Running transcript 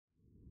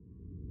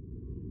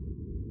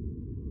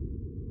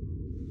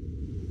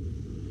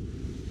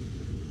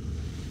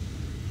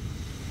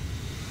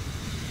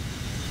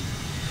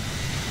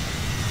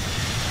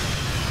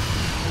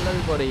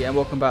everybody, and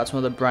welcome back to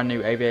another brand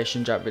new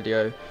AviationJack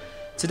video.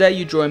 Today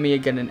you join me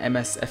again in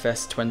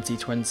MSFS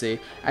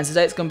 2020, and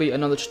today it's going to be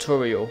another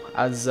tutorial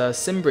as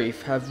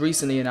Simbrief have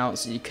recently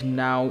announced that you can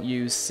now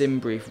use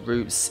Simbrief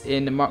routes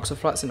in Microsoft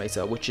Flight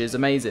Simulator, which is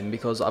amazing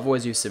because I've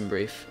always used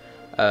Simbrief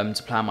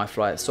to plan my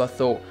flights. So I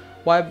thought,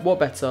 what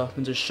better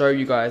than to show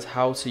you guys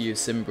how to use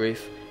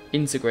Simbrief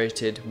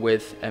integrated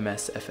with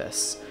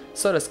MSFS.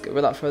 So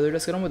without further ado,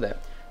 let's get on with it.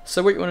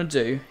 So what you want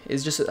to do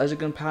is, just as you're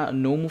going to plan a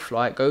normal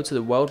flight, go to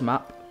the world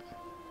map.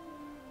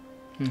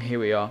 And here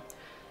we are.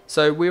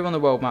 So we're on the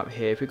world map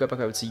here. If we go back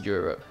over to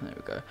Europe, there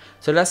we go.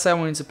 So let's say I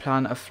wanted to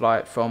plan a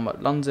flight from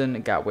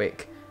London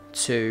Gatwick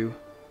to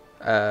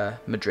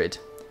Madrid.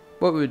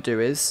 What we would do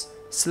is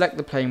select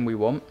the plane we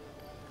want.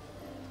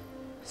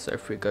 So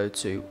if we go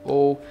to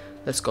all,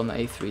 let's go on the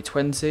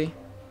A320.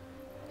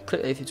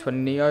 Click the A320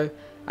 Neo.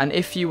 And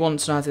if you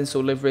want to know how to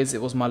install liveries,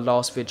 it was my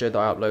last video that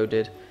I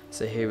uploaded.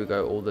 So here we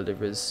go, all the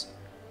liveries.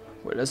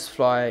 Well, let's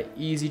fly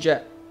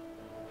EasyJet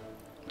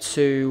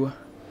to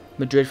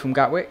Madrid from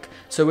Gatwick.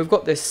 So we've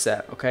got this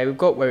set, okay? We've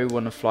got where we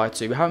want to fly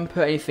to. We haven't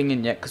put anything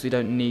in yet because we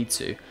don't need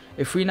to.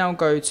 If we now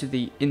go to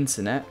the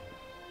internet,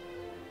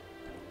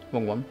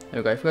 wrong one, there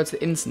we go. If we go to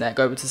the internet,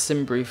 go over to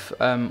Simbrief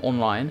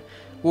online,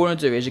 what you want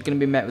to do is you're going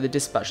to be met with a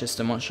dispatch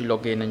system once you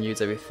log in and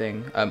use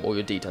everything, all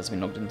your details have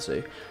been logged into.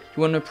 You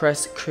want to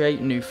press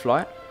create new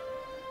flight,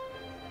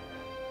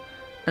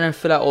 and then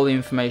fill out all the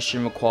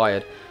information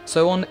required.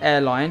 So on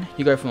airline,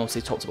 you go from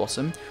obviously top to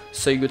bottom.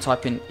 So you would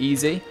type in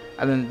easy,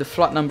 and then the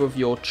flight number of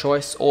your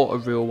choice, or a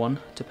real one,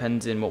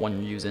 depending what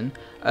one you're using.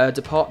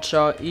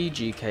 Departure,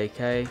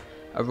 EGKK,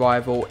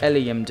 arrival,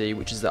 LEMD,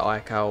 which is the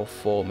ICAO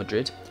for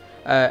Madrid.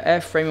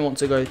 Airframe, we want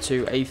to go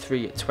to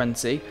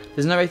A320.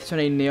 There's no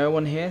A320 Neo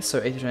on here,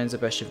 so A320 is the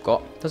best you've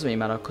got. Doesn't really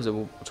matter because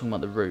we're talking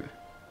about the route.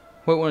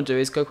 What we want to do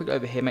is go quickly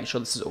over here, make sure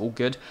this is all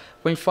good.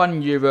 When you fly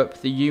in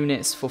Europe, the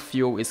units for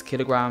fuel is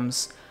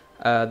kilograms.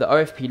 The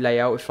OFP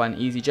layout, we're flying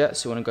EasyJet,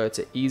 so you want to go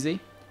to easy.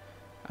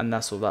 And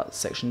that's all that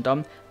section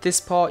done.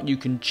 This part, you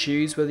can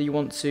choose whether you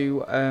want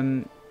to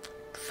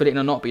fill it in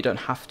or not, but you don't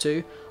have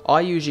to. I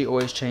usually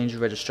always change the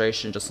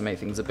registration just to make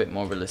things a bit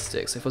more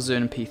realistic. So if I was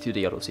doing P3D,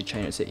 I'd obviously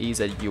change it to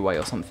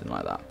EZUA or something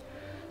like that.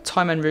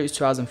 Time and route is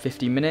 2 hours and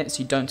 50 minutes.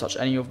 You don't touch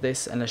any of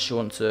this unless you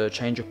want to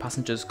change your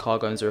passengers,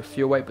 cargo and zero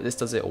fuel weight, but this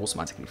does it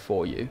automatically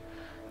for you.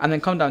 And then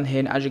come down here,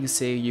 and as you can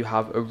see, you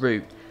have a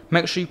route.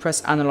 Make sure you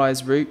press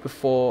analyze route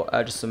before,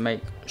 just to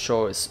make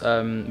sure it's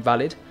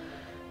valid.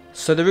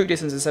 So the route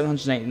distance is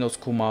 780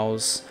 nautical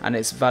miles, and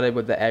it's valid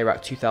with the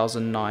AIRAC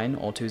 2009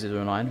 or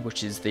 209,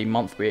 which is the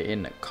month we're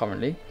in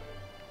currently.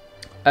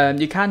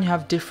 You can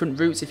have different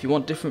routes if you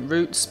want different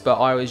routes, but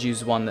I always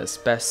use one that's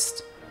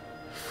best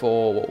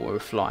for what we're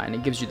flying.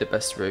 It gives you the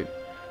best route.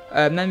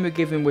 Then we're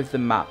given with the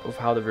map of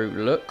how the route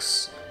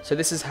looks. So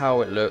this is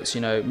how it looks.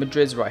 You know,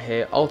 Madrid's right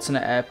here.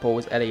 Alternate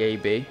airport is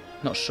LEAB.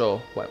 Not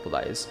sure what airport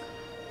that is.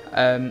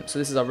 So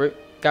this is our route.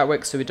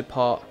 Gatwick. So we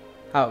depart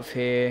out of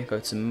here, go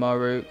to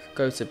Maruk,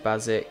 go to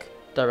Basic,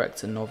 direct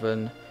to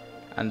Novan,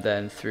 and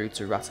then through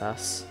to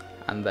Ratas,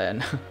 and then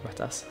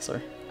Ratas.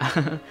 Sorry.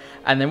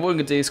 And then what we're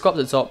gonna do is scroll up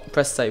to the top,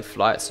 press save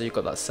flight. So you've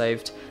got that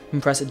saved,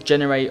 and press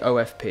generate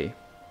OFP.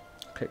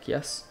 Click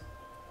yes.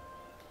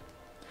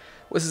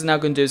 What this is now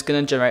going to do is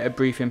going to generate a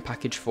briefing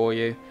package for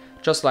you,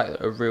 just like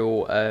a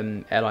real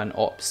airline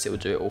ops. It will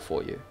do it all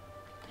for you.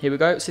 Here we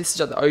go. So this is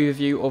just the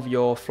overview of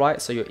your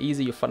flight. So your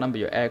easy, your flight number,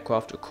 your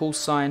aircraft, your call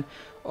sign,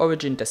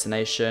 origin,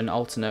 destination,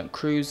 alternate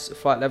cruise,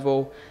 flight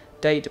level,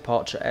 date,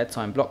 departure,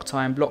 airtime,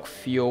 block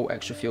fuel,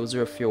 extra fuel,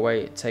 zero fuel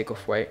weight,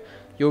 takeoff weight,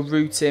 your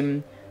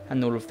routing,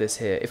 and all of this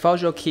here. If I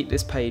was you, I'll keep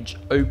this page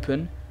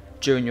open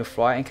during your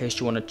flight in case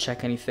you want to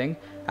check anything.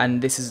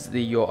 And this is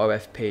your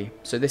OFP.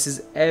 So this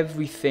is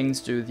everything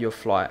to do with your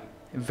flight.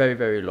 Very,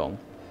 very long.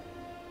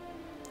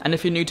 And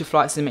if you're new to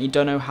Flight Sim and you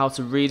don't know how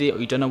to read it, or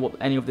you don't know what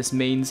any of this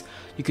means,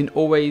 you can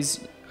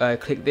always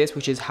click this,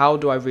 which is how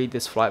do I read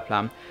this flight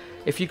plan.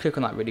 If you click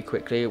on that really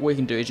quickly, what you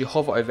can do is you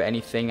hover over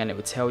anything and it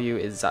will tell you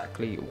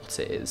exactly what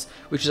it is,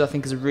 which is, I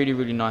think, is a really,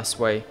 really nice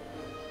way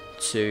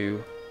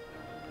to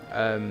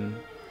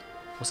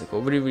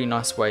really, really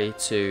nice way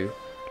to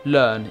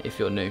learn if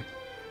you're new.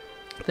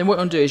 Then what you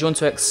want to do is you want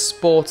to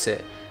export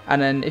it,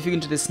 and then if you can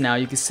do this now,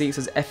 you can see it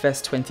says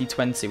FS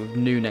 2020 with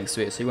new next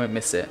to it, so you won't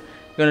miss it.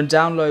 You're going to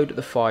download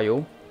the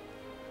file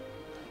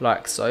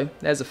like so.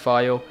 There's a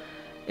file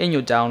in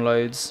your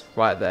downloads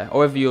right there, or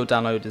wherever your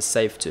download is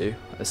saved to.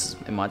 This is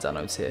in my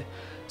downloads here.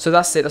 So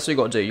that's it. That's what you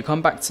got to do. You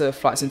come back to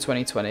Flight Sim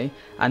 2020,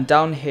 and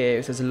down here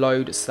it says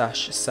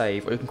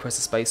load/save, or you can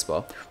press the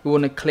spacebar. We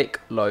want to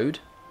click load.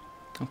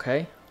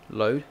 Okay.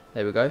 Load,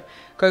 there we go.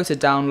 Go to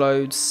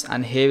downloads,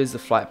 and here is the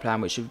flight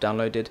plan which you've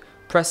downloaded.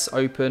 Press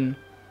open,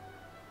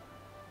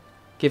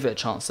 give it a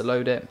chance to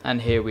load it,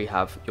 and here we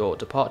have your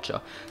departure.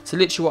 So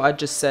literally what I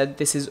just said,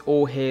 this is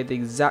all here the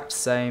exact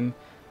same.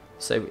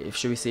 So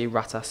should we see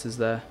Ratas is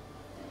there?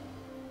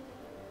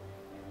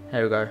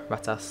 Here we go,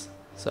 Ratas.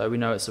 So we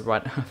know it's the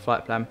right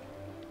flight plan.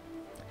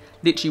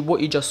 Literally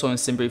what you just saw in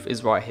Simbrief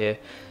is right here.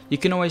 You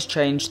can always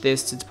change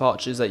this to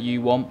departures that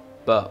you want,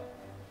 but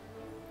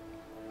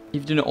If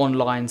you're doing it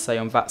online, say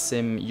on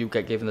VATSIM, you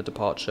get given the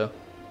departure.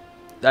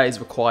 That is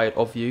required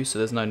of you, so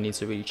there's no need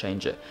to really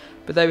change it.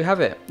 But there we have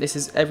it. This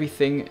is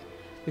everything.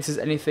 This is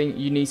anything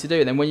you need to do.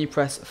 And then when you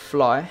press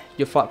fly,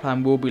 your flight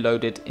plan will be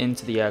loaded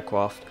into the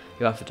aircraft. You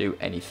don't have to do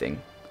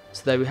anything.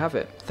 So there we have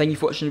it. Thank you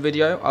for watching the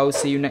video. I will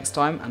see you next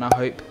time, and I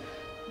hope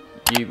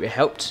it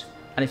helped.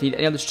 And if you need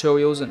any other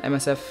tutorials on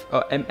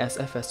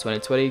MSFS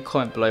 2020,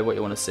 comment below what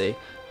you want to see,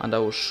 and I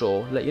will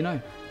sure let you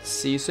know.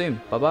 See you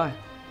soon. Bye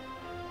bye.